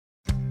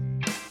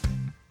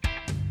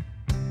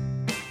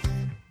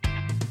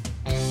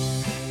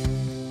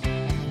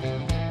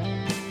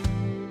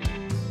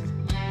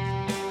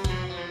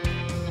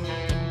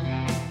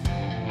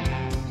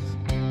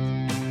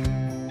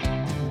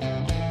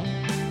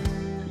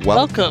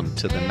Welcome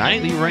to the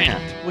Nightly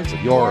Rant with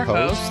your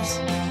hosts,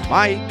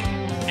 Mike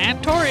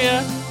and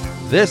Torya.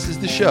 This is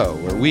the show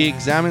where we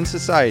examine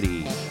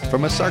society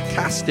from a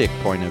sarcastic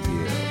point of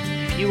view.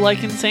 If you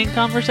like insane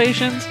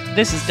conversations,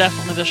 this is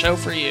definitely the show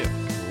for you.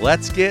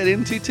 Let's get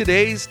into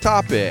today's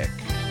topic.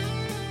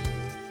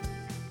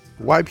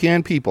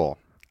 YPN people,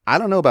 I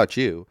don't know about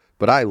you,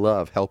 but I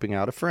love helping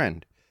out a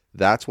friend.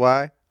 That's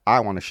why I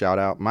want to shout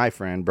out my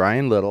friend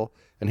Brian Little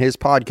and his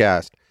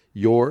podcast,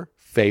 Your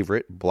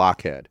Favorite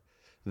Blockhead.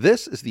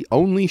 This is the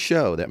only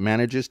show that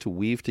manages to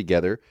weave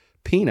together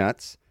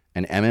peanuts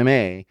and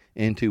MMA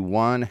into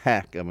one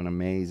heck of an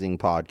amazing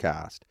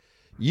podcast.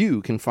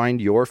 You can find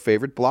Your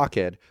Favorite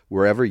Blockhead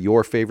wherever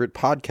your favorite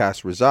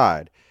podcasts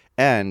reside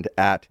and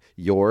at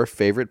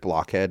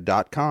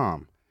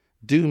yourfavoriteblockhead.com.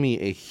 Do me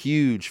a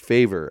huge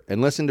favor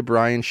and listen to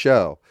Brian's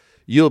show.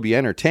 You'll be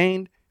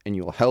entertained and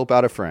you'll help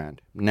out a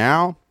friend.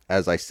 Now,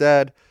 as I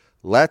said,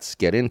 let's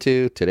get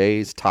into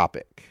today's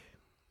topic.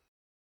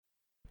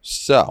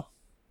 So,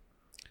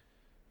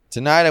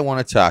 tonight I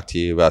want to talk to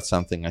you about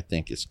something I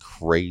think is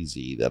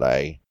crazy that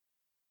I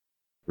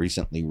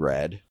recently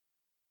read.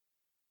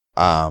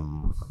 I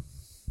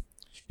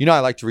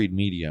like to read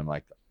Medium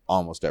like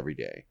almost every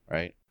day,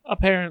 right?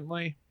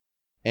 Apparently.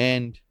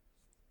 And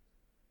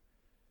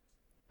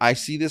I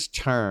see this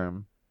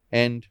term,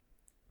 and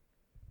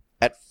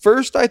at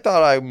first I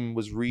thought I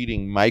was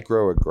reading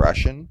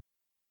microaggression.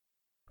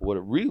 What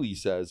it really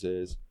says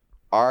is,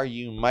 are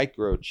you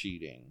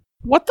micro-cheating?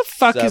 What the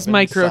fuck is 7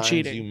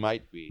 micro-cheating? signs you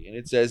might be. And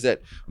it says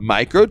that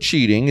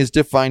micro-cheating is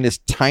defined as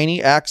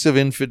tiny acts of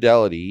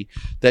infidelity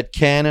that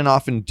can and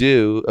often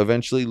do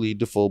eventually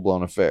lead to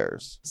full-blown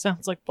affairs.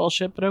 Sounds like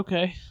bullshit, but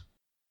okay.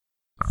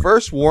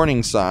 First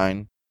warning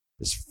sign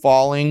is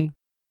falling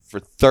for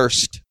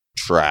thirst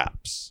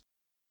traps.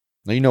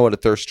 Now, you know what a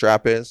thirst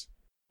trap is?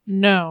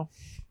 No.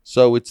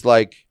 So it's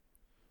like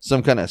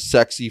some kind of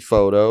sexy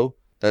photo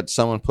that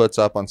someone puts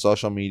up on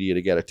social media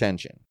to get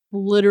attention.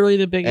 Literally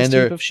the biggest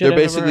heap of shit they're I've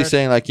ever basically heard.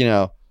 saying like,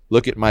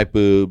 look at my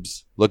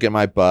boobs, look at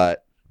my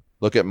butt,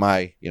 look at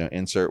my,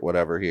 insert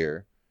whatever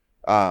here.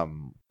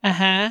 And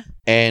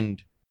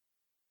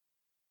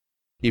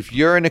if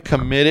you're in a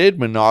committed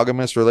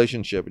monogamous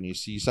relationship and you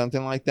see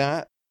something like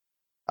that,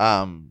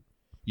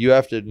 you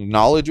have to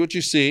acknowledge what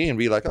you see and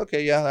be like,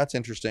 okay, yeah, that's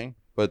interesting.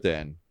 But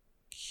then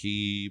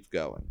keep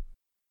going.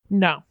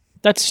 No,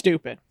 that's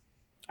stupid.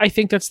 I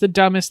think that's the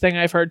dumbest thing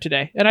I've heard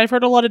today. And I've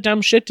heard a lot of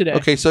dumb shit today.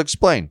 Okay, so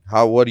explain.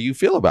 What do you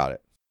feel about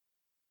it?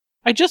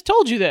 I just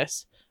told you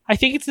this. I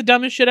think it's the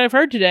dumbest shit I've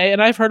heard today,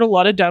 and I've heard a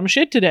lot of dumb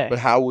shit today. But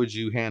how would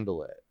you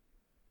handle it?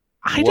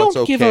 I What's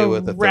don't give okay a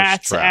with a thirst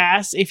rat's trap?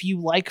 ass if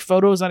you like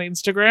photos on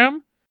Instagram.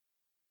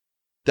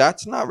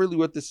 That's not really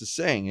what this is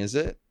saying, is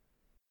it?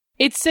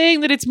 It's saying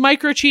that it's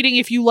micro-cheating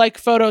if you like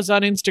photos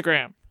on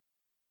Instagram.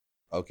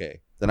 Okay,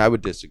 then I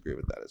would disagree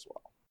with that as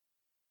well.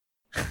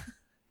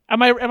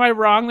 Am I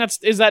wrong?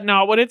 Is that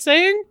not what it's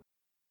saying?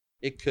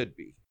 It could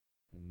be.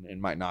 It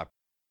might not be.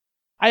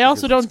 I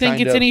also don't think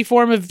it's any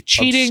form of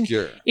cheating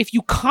obscure. if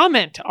you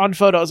comment on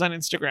photos on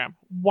Instagram.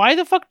 Why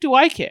the fuck do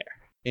I care?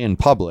 In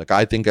public,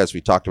 I think as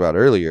we talked about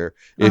earlier,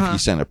 if you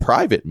send a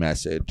private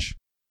message...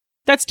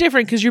 That's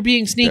different because you're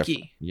being sneaky.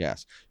 Different.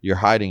 Yes, you're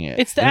hiding it.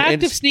 It's the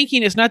act of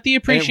sneakiness, not the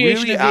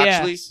appreciation really of the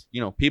actually, ass.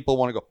 People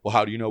want to go, well,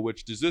 how do you know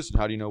which is this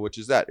and how do you know which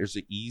is that? There's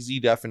an easy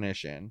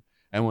definition.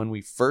 And when we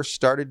first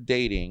started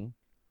dating,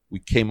 we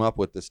came up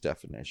with this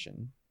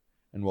definition.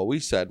 And what we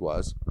said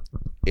was,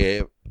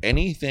 if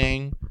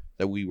anything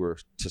that we were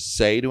to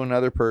say to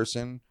another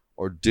person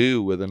or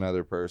do with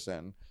another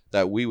person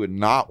that we would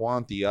not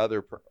want the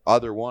other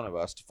one of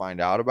us to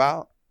find out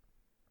about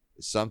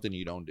is something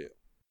you don't do.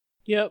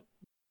 Yep.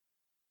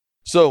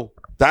 So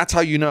that's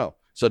how you know.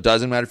 So it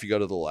doesn't matter if you go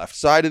to the left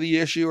side of the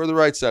issue or the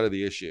right side of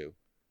the issue.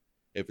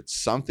 If it's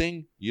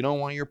something you don't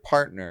want your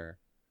partner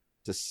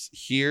to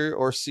hear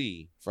or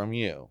see from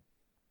you,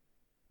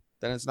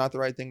 then it's not the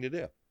right thing to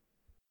do.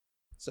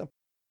 So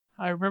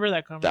I remember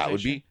that conversation. that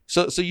would be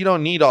so you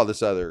don't need all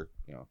this other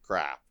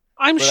crap.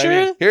 I'm But sure.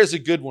 I mean, here's a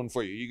good one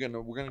for you.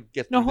 We're gonna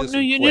get through this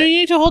one You quick.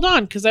 need to hold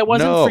on because I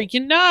wasn't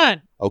freaking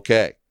done.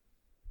 Okay.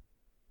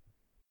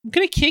 I'm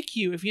gonna kick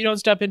you if you don't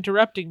stop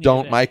interrupting me.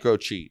 Don't today. micro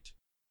cheat.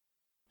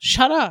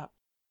 Shut up.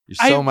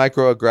 You're so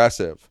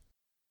microaggressive.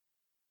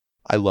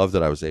 I love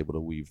that I was able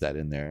to weave that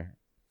in there.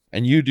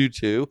 And you do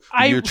too.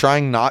 You're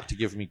trying not to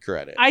give me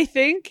credit. I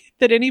think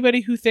that anybody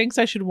who thinks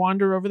I should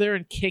wander over there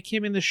and kick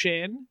him in the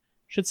shin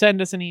should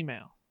send us an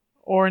email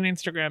or an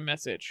Instagram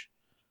message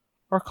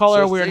or call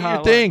our weird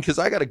hotline. Thing, because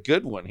I got a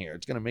good one here.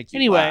 It's going to make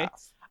you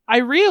laugh. I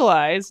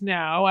realize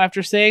now,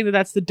 after saying that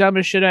that's the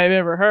dumbest shit I've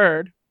ever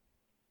heard,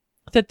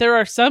 that there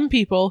are some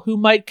people who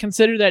might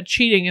consider that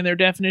cheating in their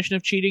definition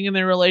of cheating in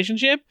their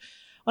relationship.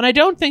 And I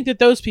don't think that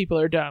those people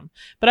are dumb.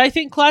 But I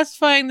think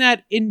classifying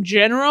that in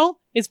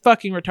general is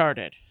fucking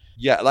retarded.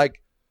 Yeah,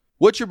 like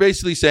what you're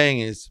basically saying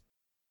is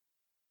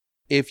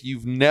if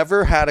you've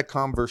never had a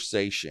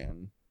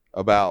conversation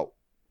about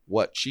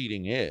what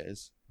cheating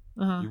is,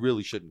 you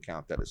really shouldn't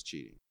count that as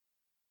cheating.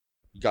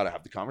 You got to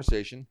have the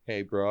conversation.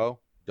 Hey, bro,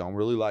 don't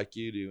really like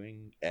you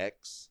doing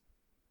X.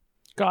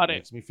 Got it.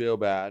 Makes me feel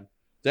bad.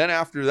 Then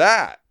after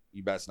that,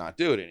 you best not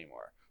do it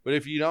anymore. But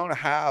if you don't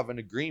have an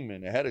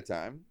agreement ahead of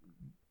time,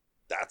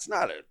 that's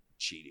not a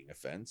cheating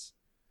offense.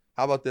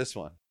 How about this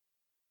one?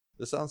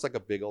 This sounds like a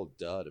big old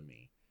duh to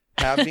me.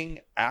 Having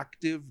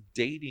active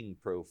dating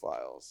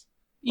profiles.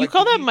 You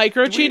call that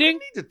micro cheating? Do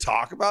we need to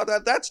talk about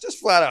that? That's just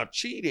flat out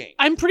cheating.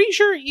 I'm pretty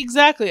sure,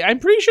 exactly. I'm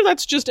pretty sure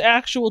that's just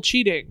actual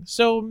cheating.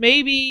 So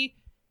maybe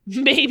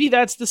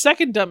that's the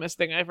second dumbest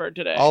thing I've heard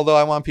today. Although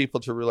I want people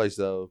to realize,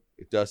 though,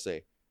 it does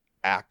say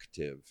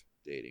active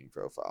dating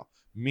profile.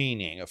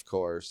 Meaning, of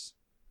course,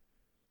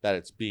 that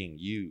it's being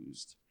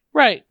used.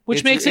 Right,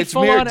 which makes it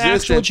full-on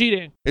actual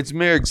cheating. Its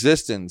mere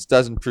existence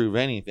doesn't prove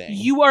anything.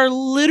 You are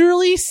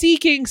literally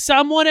seeking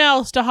someone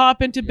else to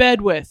hop into bed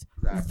with.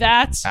 Exactly.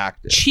 That's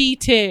active.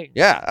 Cheating.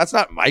 Yeah, that's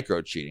not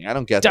micro-cheating. I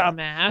don't get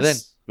Dumbass.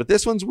 that. But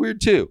this one's weird,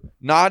 too.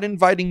 Not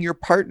inviting your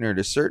partner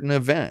to certain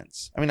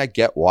events. I mean, I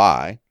get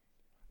why.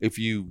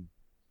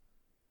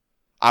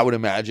 I would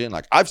imagine,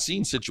 like, I've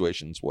seen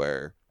situations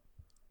where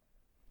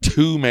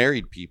two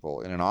married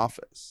people in an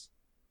office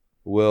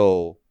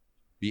will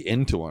be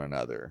into one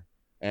another.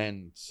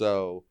 And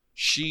so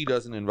she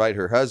doesn't invite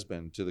her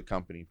husband to the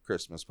company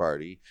Christmas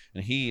party,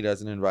 and he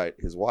doesn't invite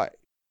his wife.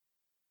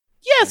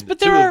 Yes, and but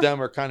the two of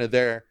them are kind of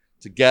there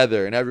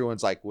together, and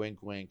everyone's like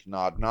wink, wink,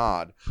 nod,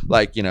 nod.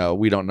 Like, you know,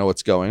 we don't know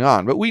what's going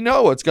on, but we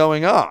know what's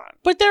going on.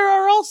 But there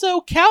are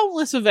also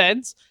countless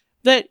events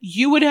that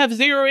you would have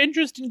zero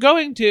interest in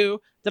going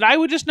to that I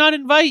would just not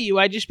invite you.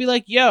 I'd just be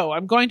like, yo,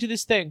 I'm going to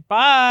this thing.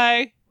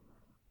 Bye.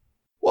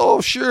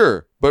 Well,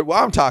 sure. But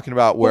what I'm talking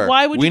about where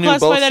why would you we knew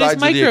classify both that as sides of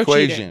the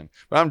micro-cheating? equation.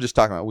 But I'm just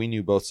talking about we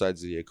knew both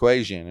sides of the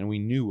equation and we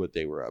knew what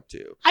they were up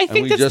to. I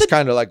think and we just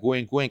kind of like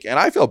wink, wink. And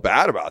I feel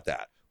bad about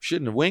that. We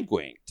shouldn't have wink,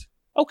 winked.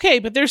 Okay,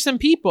 but there's some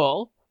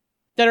people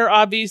that are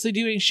obviously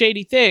doing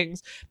shady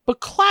things, but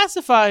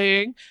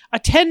classifying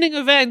attending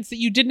events that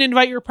you didn't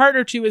invite your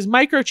partner to as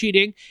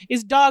micro-cheating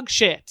is dog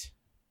shit.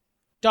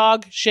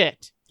 Dog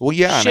shit. Well,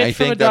 yeah, shit and I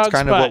think that's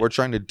kind of what we're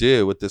trying to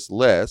do with this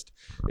list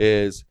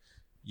is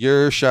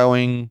you're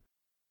showing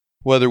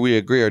whether we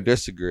agree or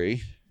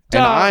disagree.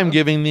 And I'm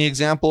giving the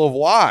example of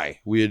why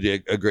we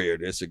agree or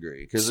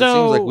disagree. Because it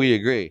seems like we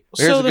agree.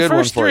 Here's a good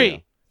one for you.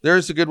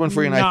 There's a good one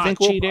for you. And I think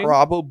we'll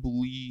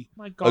probably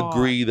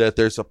agree that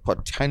there's a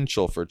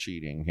potential for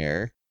cheating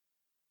here.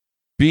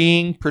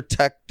 Being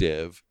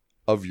protective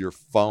of your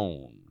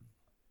phone.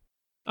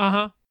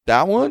 Uh-huh.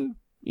 That one,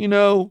 you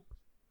know,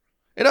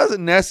 it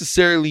doesn't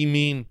necessarily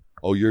mean,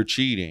 oh, you're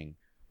cheating.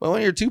 But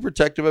when you're too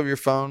protective of your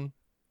phone,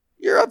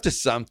 you're up to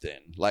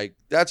something. Like,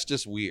 that's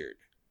just weird.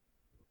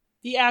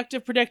 The act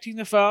of protecting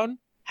the phone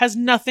has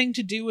nothing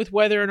to do with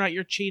whether or not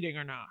you're cheating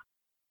or not.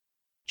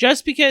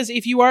 Just because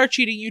if you are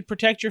cheating, you'd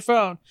protect your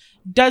phone,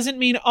 doesn't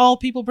mean all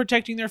people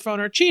protecting their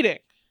phone are cheating.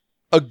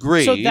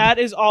 Agreed. So that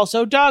is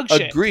also dog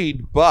shit.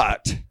 Agreed,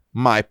 but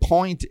my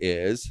point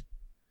is,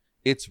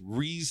 it's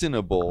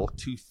reasonable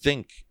to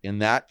think in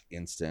that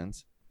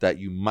instance that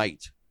you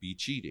might be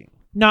cheating.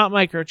 Not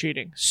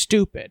micro-cheating.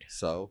 Stupid.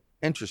 So,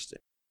 interesting.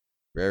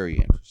 Very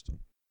interesting.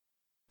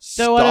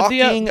 So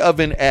Stalking of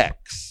an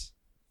ex.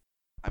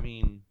 I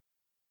mean,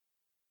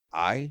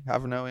 I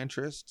have no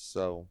interest,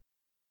 so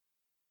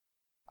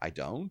I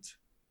don't.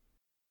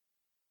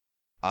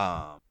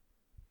 I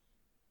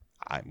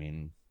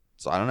mean,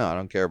 so I don't know. I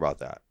don't care about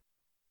that.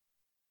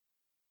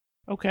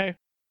 Okay.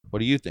 What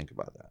do you think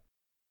about that?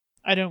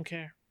 I don't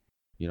care.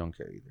 You don't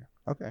care either.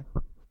 Okay.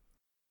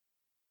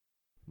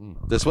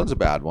 This one's a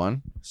bad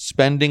one.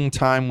 Spending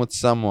time with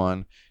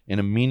someone in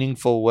a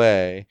meaningful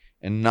way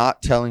and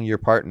not telling your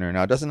partner.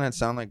 Now, doesn't that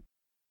sound like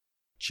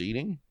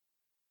cheating?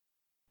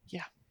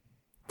 Yeah.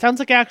 Sounds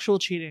like actual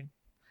cheating.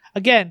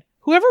 Again,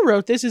 whoever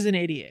wrote this is an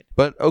idiot.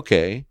 But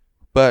okay.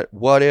 But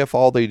what if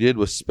all they did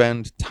was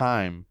spend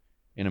time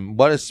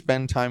what does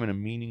spend time in a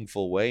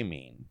meaningful way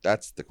mean?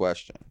 That's the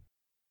question.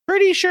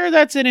 Pretty sure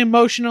that's an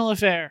emotional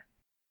affair.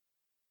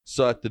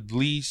 So at the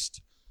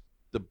least,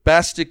 the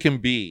best it can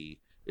be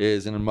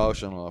is an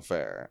emotional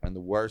affair. And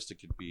the worst it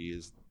could be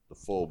is the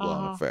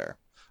full-blown affair.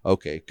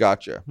 Okay,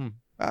 gotcha.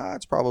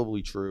 That's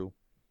probably true.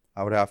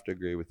 I would have to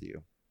agree with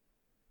you.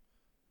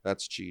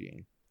 That's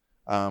cheating.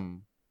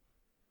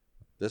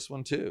 This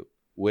one too.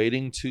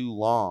 Waiting too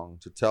long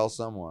to tell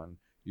someone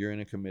you're in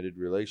a committed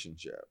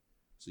relationship.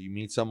 So you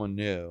meet someone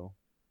new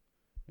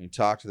and you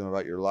talk to them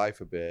about your life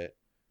a bit,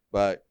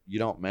 but you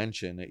don't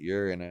mention that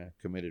you're in a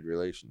committed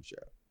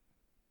relationship.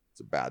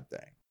 It's a bad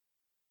thing.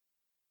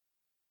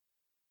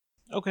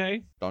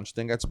 Okay. Don't you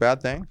think that's a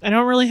bad thing? I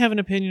don't really have an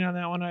opinion on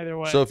that one either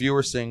way. So if you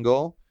were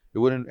single,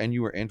 and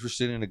you were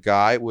interested in a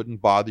guy, it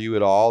wouldn't bother you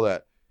at all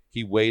that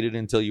he waited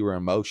until you were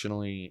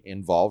emotionally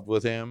involved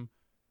with him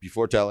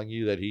before telling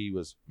you that he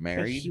was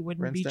married? But he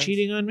wouldn't be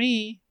cheating on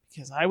me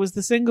because I was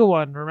the single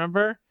one,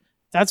 remember?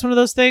 That's one of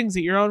those things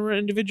that your own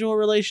individual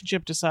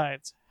relationship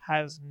decides.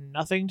 Has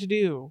nothing to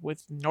do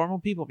with normal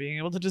people being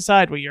able to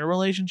decide what your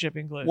relationship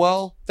includes.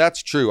 Well,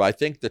 that's true. I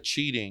think the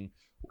cheating,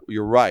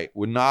 you're right,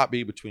 would not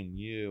be between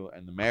you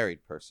and the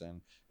married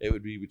person. It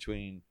would be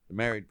between the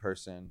married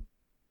person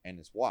and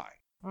his wife.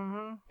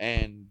 Uh-huh.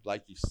 And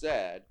like you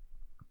said,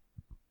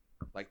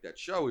 like that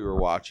show we were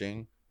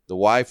watching, the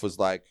wife was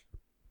like,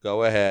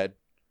 go ahead.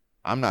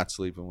 I'm not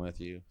sleeping with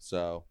you.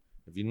 So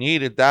if you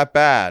need it that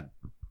bad,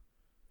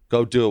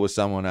 go do it with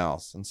someone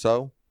else. And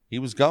so he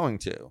was going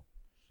to.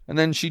 And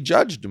then she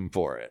judged him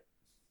for it,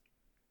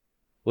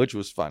 which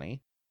was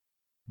funny.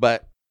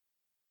 But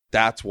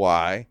that's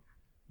why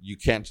you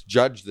can't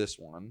judge this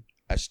one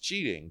as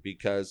cheating,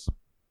 because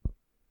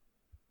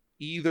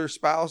either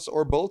spouse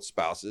or both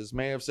spouses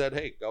may have said,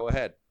 hey, go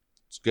ahead.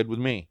 It's good with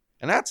me.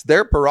 And that's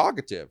their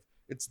prerogative.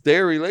 It's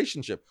their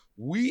relationship.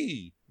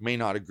 We may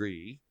not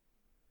agree,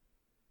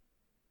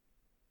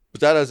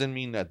 but that doesn't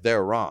mean that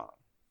they're wrong.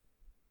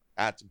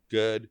 That's a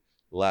good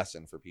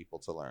lesson for people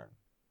to learn.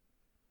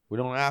 We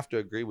don't have to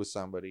agree with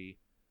somebody,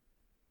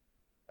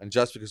 and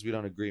just because we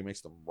don't agree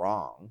makes them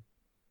wrong.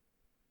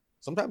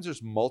 Sometimes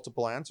there's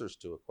multiple answers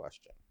to a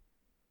question.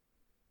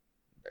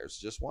 There's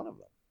just one of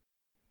them.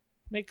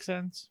 Makes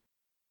sense.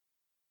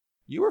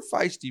 You were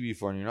feisty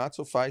before, and you're not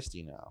so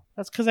feisty now.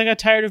 That's because I got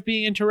tired of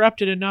being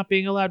interrupted and not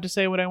being allowed to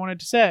say what I wanted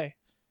to say.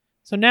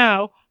 So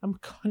now I'm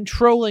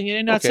controlling it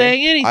and not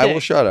saying anything. I will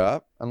shut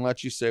up and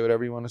let you say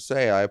whatever you want to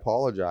say. I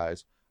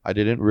apologize. I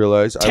didn't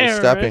realize I was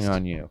stepping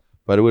on you.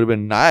 But it would have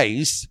been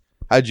nice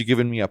had you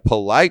given me a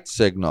polite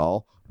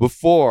signal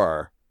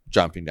before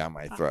jumping down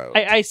my throat.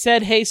 I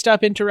said, hey,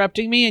 stop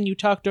interrupting me, and you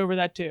talked over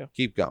that too.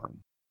 Keep going.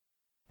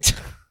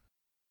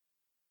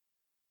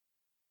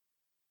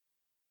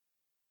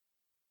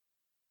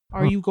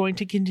 Are you going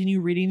to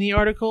continue reading the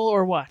article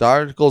or what? The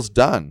article's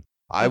done.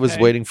 I was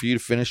waiting for you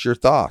to finish your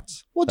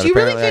thoughts. Well, do you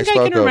really think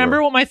I can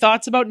remember what my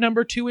thoughts about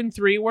number 2 and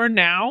 3 were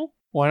now?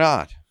 Why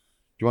not? Do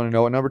you want to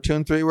know what number 2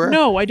 and 3 were?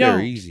 No, I don't.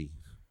 They're easy.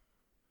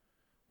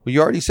 Well,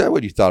 you already said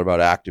what you thought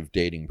about active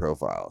dating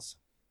profiles.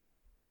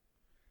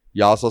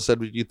 You also said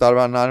what you thought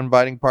about not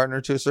inviting partner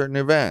to certain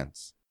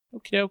events.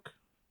 Okie doke.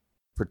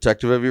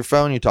 Protective of your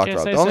phone, you talked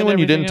about. The only one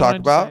you didn't talk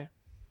about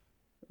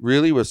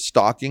really was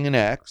stalking an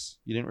ex.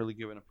 You didn't really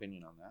give an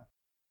opinion on that.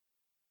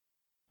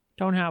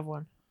 Don't have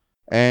one.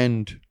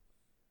 And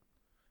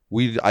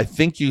I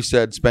think you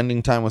said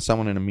spending time with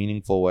someone in a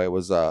meaningful way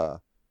was at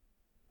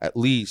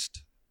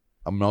least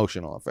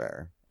emotional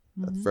affair.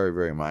 Mm-hmm. That's very,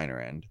 very minor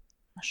end.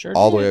 Sure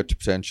all did. the way up to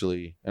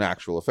potentially an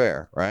actual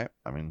affair, right?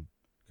 I mean,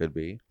 could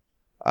be.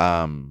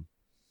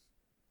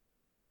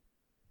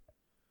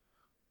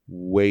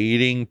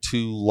 Waiting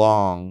too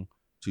long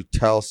to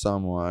tell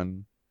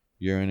someone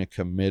you're in a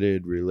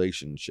committed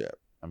relationship.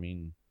 I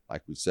mean,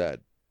 like we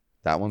said,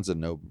 that one's a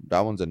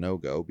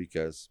no-go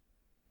because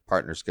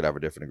partners could have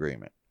a different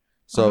agreement.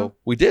 So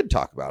we did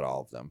talk about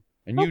all of them,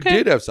 and you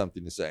did have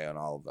something to say on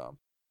all of them.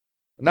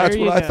 And that's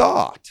what I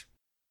thought.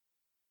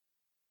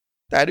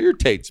 That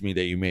irritates me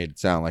that you made it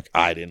sound like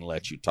I didn't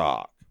let you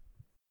talk.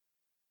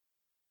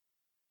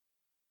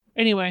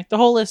 Anyway, the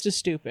whole list is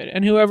stupid,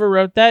 and whoever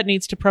wrote that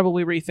needs to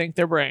probably rethink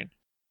their brain.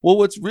 Well,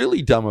 what's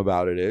really dumb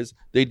about it is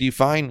they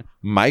define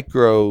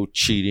micro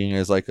cheating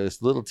as like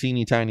this little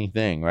teeny tiny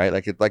thing, right?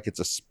 Like it's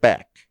a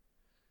speck.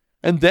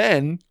 And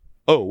then,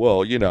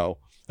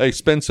 they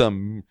spend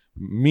some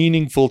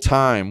meaningful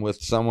time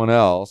with someone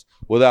else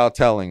without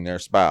telling their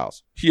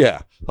spouse.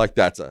 Yeah, like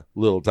that's a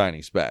little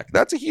tiny speck.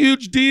 That's a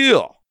huge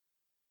deal.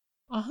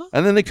 Uh-huh.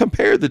 And then they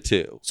compare the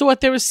two. So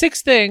what? There was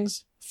 6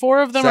 things.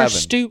 4 of them are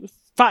stupid.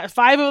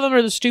 5 of them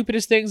are the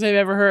stupidest things I've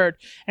ever heard,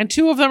 and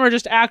 2 of them are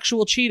just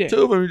actual cheating.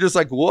 2 of them are just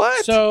like,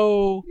 what?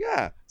 So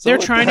they're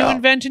trying to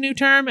invent a new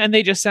term, and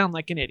they just sound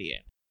like an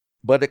idiot.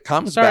 But it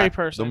comes back.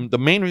 The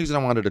main reason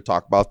I wanted to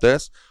talk about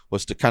this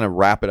was to kind of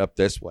wrap it up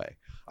this way.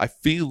 I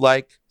feel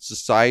like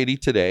society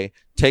today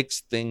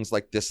takes things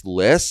like this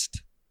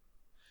list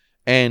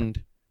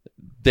and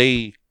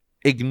they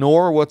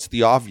ignore what's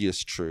the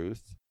obvious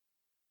truth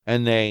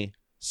and they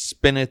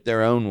spin it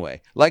their own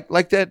way. Like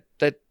that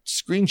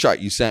screenshot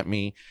you sent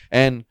me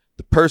and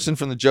the person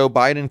from the Joe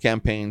Biden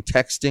campaign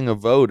texting a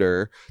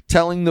voter,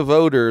 telling the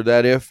voter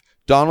that if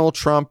Donald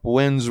Trump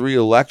wins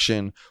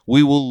re-election,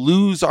 we will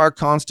lose our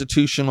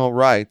constitutional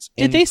rights.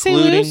 Did they say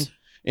lose?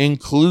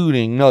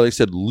 No, they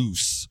said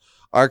loose.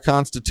 Our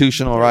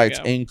constitutional rights,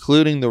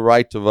 including the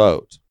right to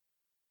vote.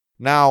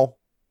 Now,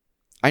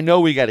 I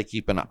know we got to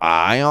keep an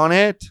eye on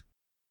it,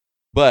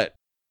 but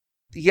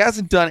he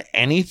hasn't done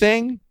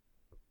anything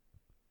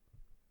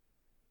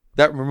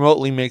that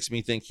remotely makes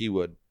me think he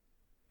would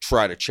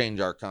try to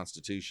change our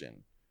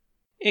constitution.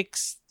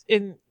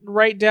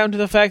 Right down to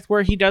the fact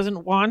where he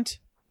doesn't want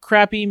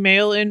crappy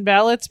mail-in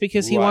ballots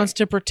because he wants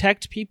to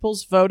protect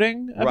people's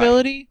voting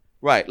ability.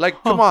 Right.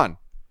 Like, come on.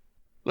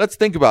 Let's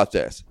think about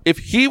this. If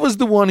he was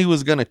the one who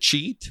was going to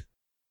cheat,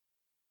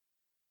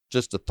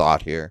 just a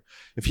thought here.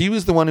 If he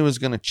was the one who was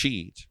going to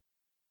cheat,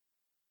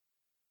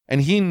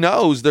 and he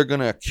knows they're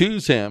going to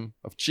accuse him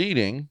of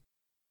cheating,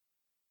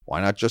 why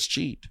not just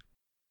cheat?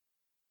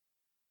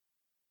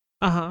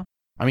 Uh-huh.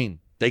 I mean,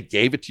 they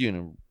gave it to you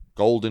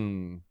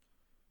in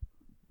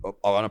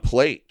on a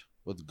plate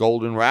with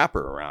golden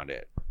wrapper around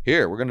it.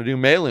 Here, we're going to do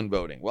mail-in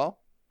voting. Well,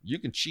 you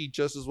can cheat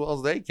just as well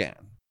as they can.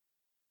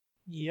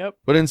 Yep.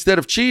 But instead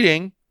of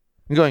cheating,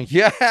 And going,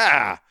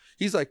 yeah.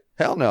 He's like,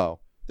 hell no.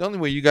 The only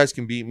way you guys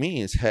can beat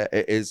me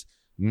is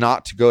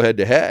not to go head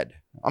to head.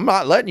 I'm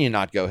not letting you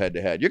not go head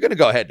to head. You're going to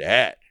go head to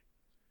head.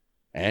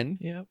 And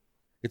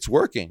it's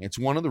working. It's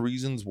one of the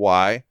reasons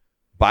why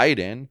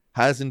Biden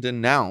hasn't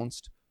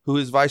announced who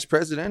his vice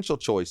presidential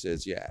choice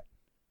is yet.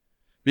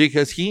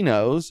 Because he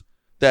knows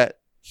that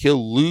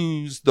he'll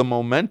lose the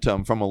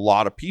momentum from a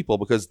lot of people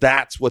because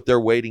that's what they're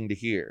waiting to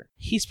hear.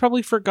 He's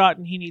probably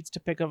forgotten he needs to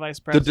pick a vice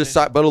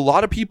president. But a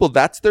lot of people,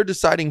 that's their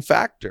deciding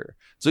factor.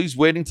 So he's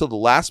waiting till the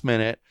last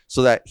minute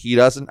so that he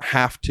doesn't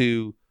have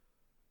to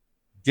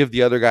give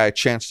the other guy a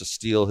chance to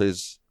steal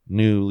his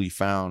newly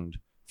found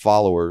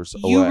followers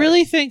away. You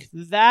really think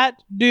that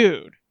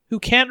dude who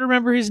can't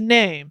remember his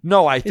name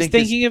is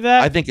thinking of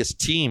that? I think his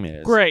team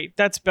is. Great,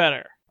 that's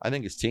better. I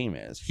think his team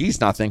is. He's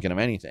not thinking of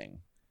anything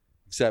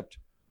except,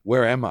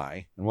 where am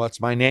I and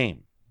what's my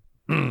name?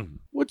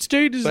 What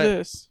state is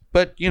this?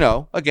 But,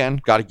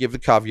 again, got to give the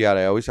caveat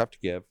I always have to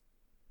give.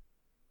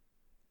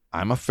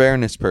 I'm a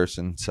fairness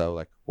person. So,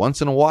 like,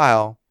 once in a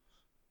while,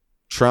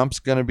 Trump's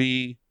going to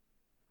be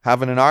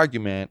having an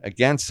argument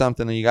against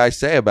something that you guys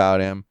say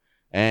about him.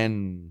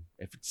 And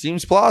if it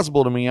seems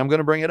plausible to me, I'm going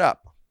to bring it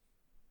up.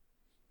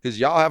 Because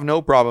y'all have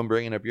no problem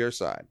bringing up your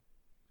side.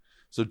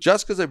 So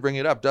just because I bring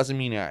it up doesn't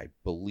mean I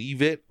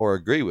believe it or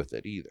agree with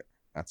it either.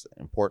 That's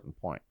an important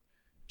point.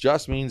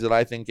 Just means that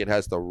I think it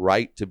has the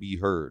right to be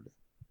heard.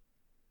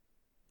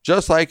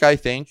 Just like I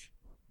think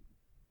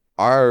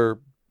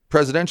our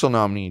presidential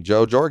nominee,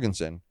 Joe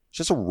Jorgensen,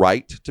 she has a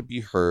right to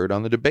be heard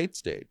on the debate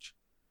stage.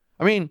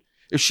 I mean,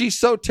 if she's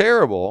so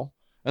terrible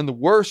and the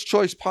worst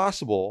choice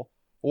possible,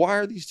 why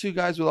are these two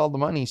guys with all the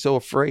money so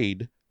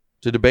afraid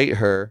to debate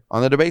her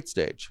on the debate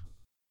stage?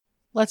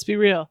 Let's be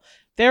real.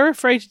 They're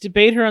afraid to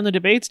debate her on the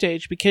debate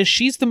stage because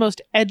she's the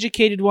most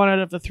educated one out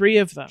of the three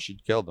of them.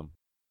 She'd kill them,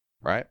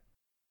 right?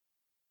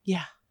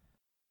 Yeah.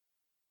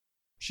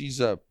 She's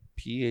a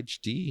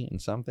PhD in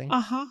something.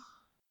 Uh-huh.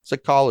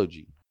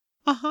 Psychology.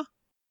 Uh-huh.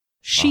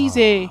 She's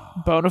a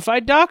bona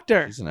fide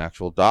doctor. She's an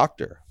actual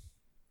doctor.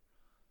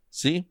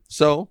 See?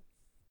 So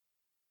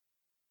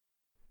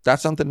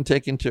that's something to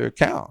take into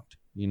account.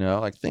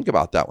 Like think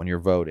about that when you're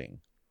voting.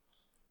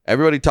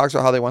 Everybody talks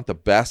about how they want the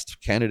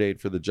best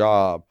candidate for the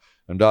job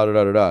and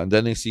da-da-da-da-da. And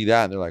then they see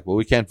that and they're like, well,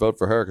 we can't vote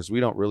for her because we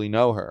don't really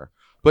know her.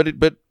 But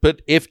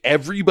if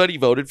everybody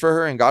voted for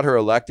her and got her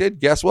elected,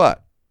 guess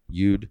what?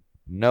 You'd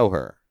know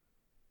her.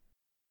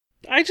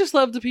 I just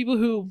love the people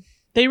who,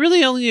 they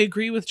really only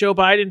agree with Joe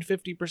Biden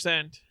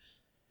 50%.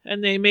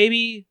 And they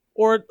maybe,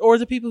 or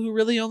the people who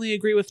really only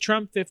agree with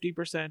Trump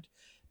 50%.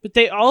 But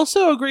they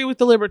also agree with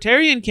the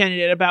Libertarian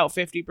candidate about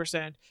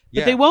 50%.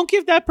 But they won't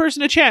give that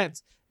person a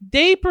chance.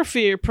 They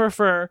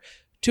prefer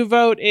to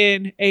vote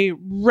in a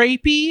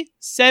rapey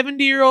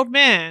 70-year-old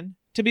man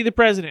to be the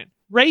president.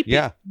 Rapey.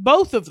 Yeah.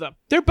 Both of them.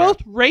 They're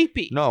both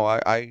rapey. No,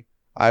 I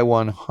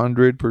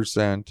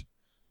 100%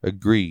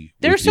 agree.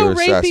 They're with your so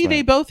rapey, assessment.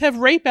 they both have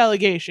rape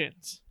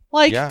allegations.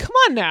 Come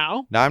on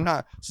now. No, I'm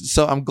not.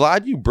 So I'm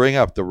glad you bring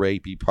up the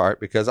rapey part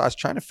because I was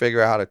trying to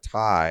figure out how to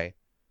tie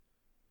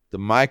the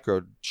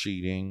micro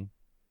cheating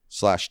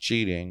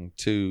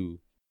to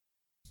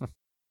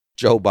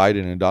Joe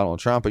Biden and Donald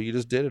Trump, but you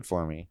just did it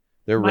for me.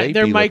 They're rapey.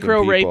 They're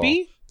micro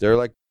rapey?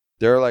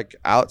 They're like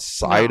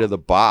outside of the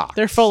box.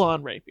 They're full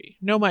on rapey.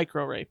 No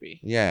micro rapey.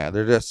 Yeah,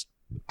 they're just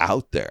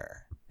out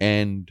there.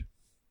 And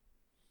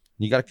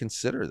you got to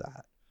consider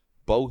that.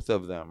 Both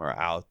of them are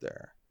out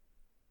there.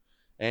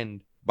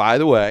 And by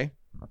the way,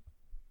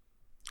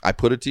 I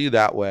put it to you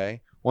that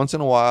way. Once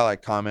in a while, I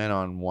comment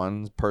on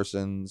one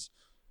person's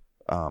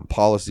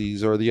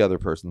policies or the other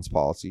person's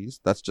policies.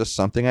 That's just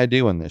something I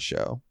do in this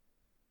show.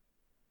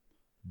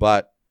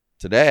 But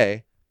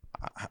today,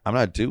 I'm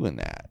not doing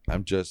that.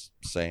 I'm just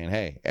saying,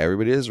 hey,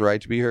 everybody has a right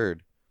to be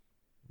heard.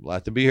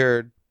 Let them be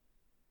heard.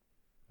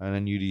 And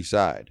then you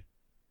decide.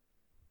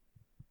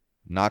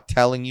 Not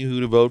telling you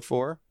who to vote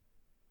for.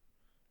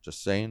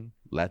 Just saying,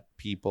 let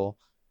people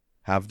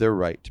have their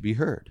right to be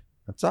heard.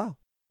 That's all.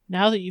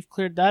 Now that you've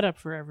cleared that up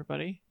for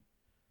everybody.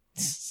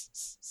 So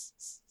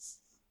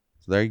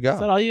there you go. Is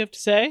that all you have to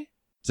say?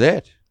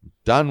 That's it. I'm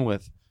done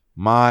with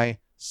my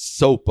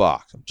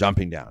soapbox. I'm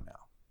jumping down now.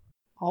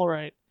 All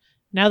right.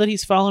 Now that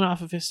he's fallen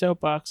off of his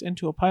soapbox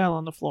into a pile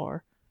on the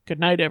floor. Good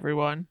night,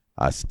 everyone.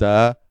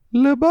 Hasta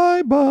la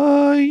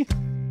bye-bye.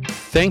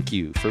 Thank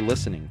you for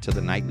listening to the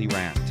Nightly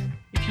Rant.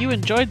 If you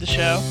enjoyed the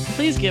show,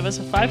 please give us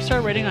a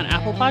 5-star rating on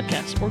Apple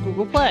Podcasts or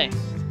Google Play.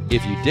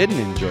 If you didn't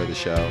enjoy the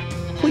show,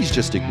 please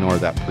just ignore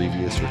that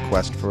previous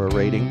request for a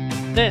rating.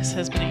 This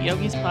has been a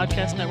Yogi's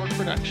Podcast Network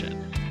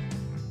production.